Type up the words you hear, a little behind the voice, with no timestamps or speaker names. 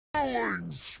Killing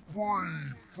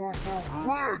spree for the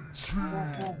red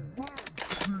team.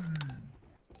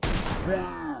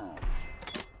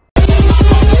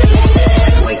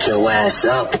 Wake your ass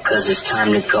up, because it's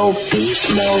time to go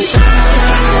beast mode.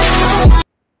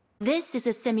 This is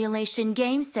a simulation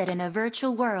game set in a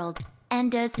virtual world and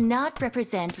does not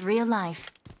represent real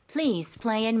life. Please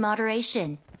play in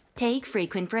moderation, take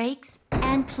frequent breaks,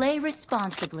 and play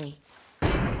responsibly.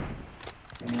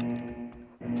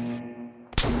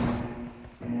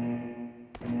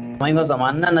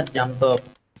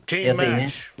 Team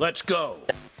match, let's go.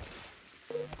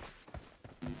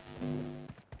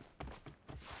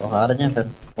 तो हार जाए फिर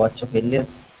watch खेल लिया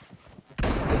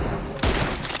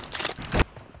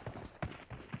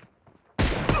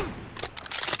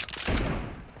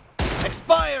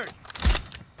Expired.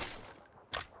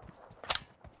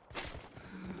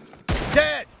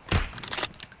 Dead.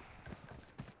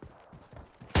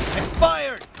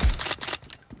 Expired.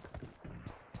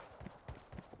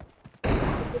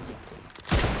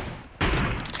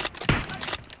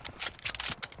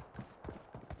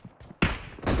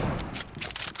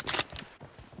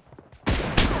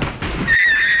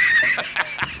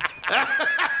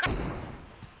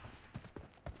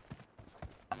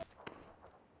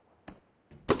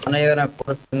 नहीं अगर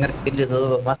आपको finger के लिए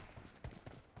तो बस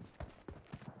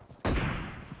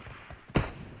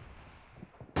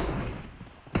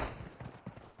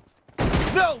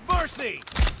No mercy.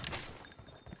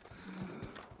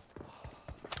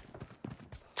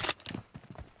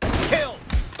 Kill.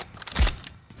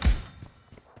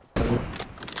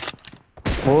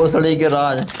 वो सड़ी के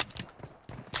राज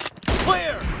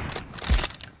Clear.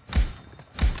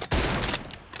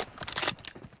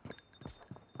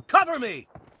 Cover me.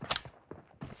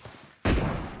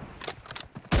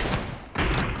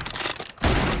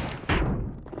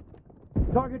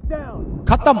 Target down.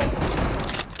 खत्म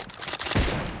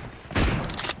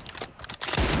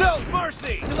No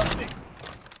mercy.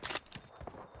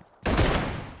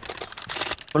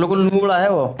 बिल्कुल नूबड़ा है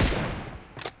वो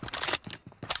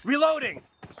Reloading.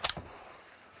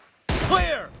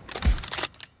 Clear.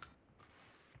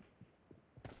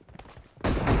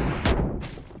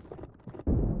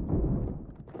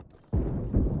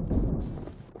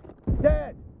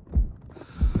 Dead.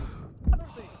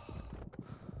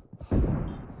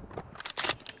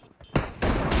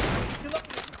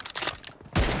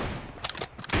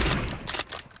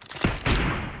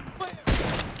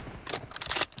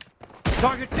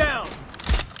 Target down.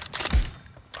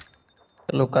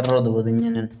 चलो कर रो दो दिन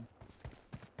ने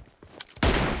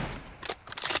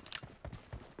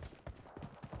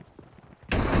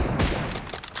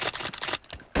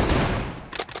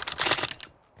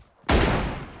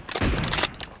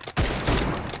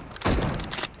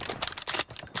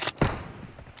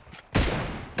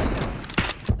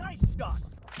Nice shot.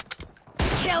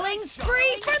 Killing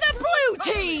spree for the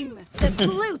blue team! The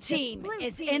blue team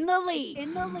is in the lead.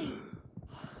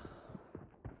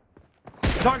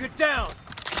 Target down.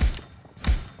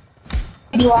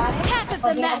 Half of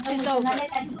the match is over,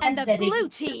 and the blue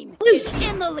team is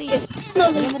in the lead.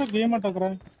 मेरा game अटक रहा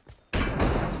है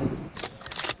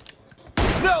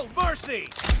No mercy.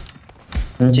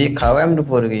 जी खावा हम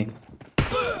ऊपर गई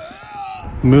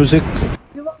music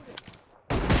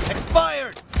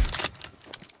Expired.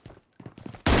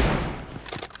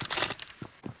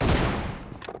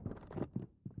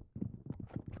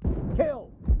 Kill.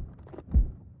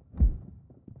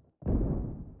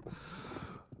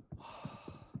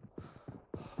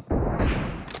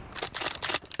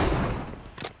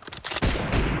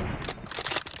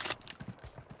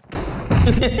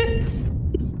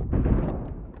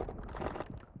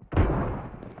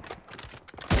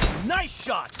 Nice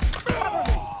shot.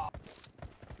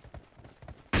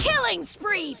 Killing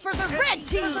spree for the red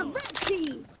team.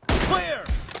 Clear.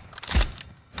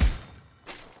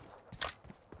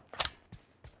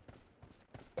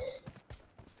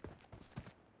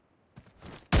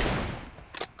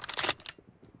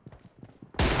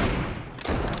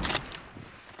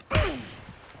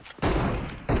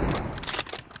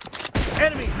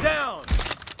 Enemy down.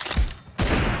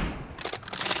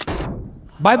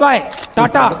 Bye bye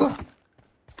Tata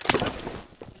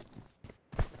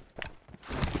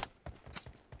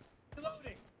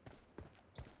Reloading.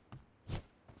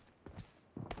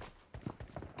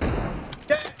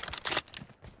 Dead.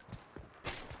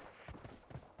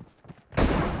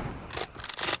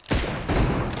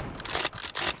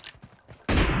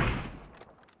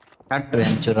 हट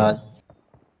वेंचुराज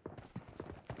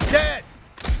Dead.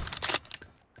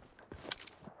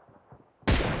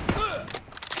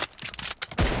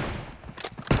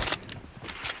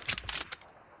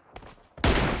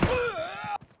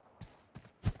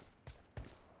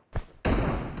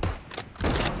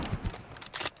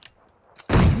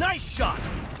 shot.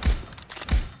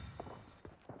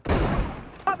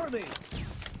 Cover me.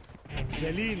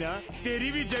 Jelena,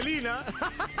 teri bhi Jelena.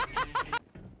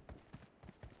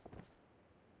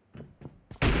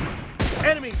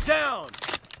 Enemy down.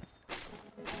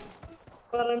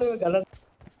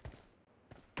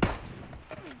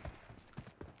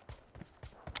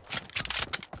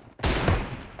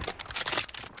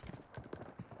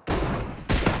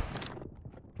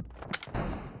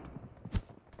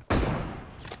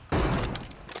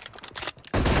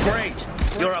 Great.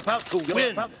 You're about to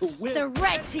win. The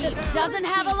red team doesn't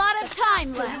have a lot of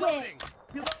time left.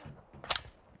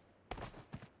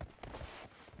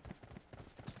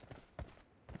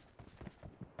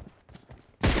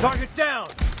 Target down.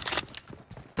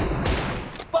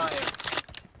 Fire.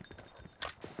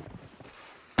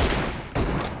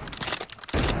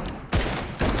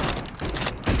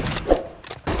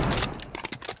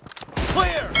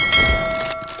 Clear.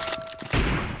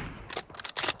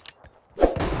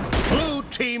 Blue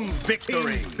team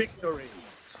victory.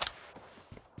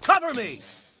 Cover me.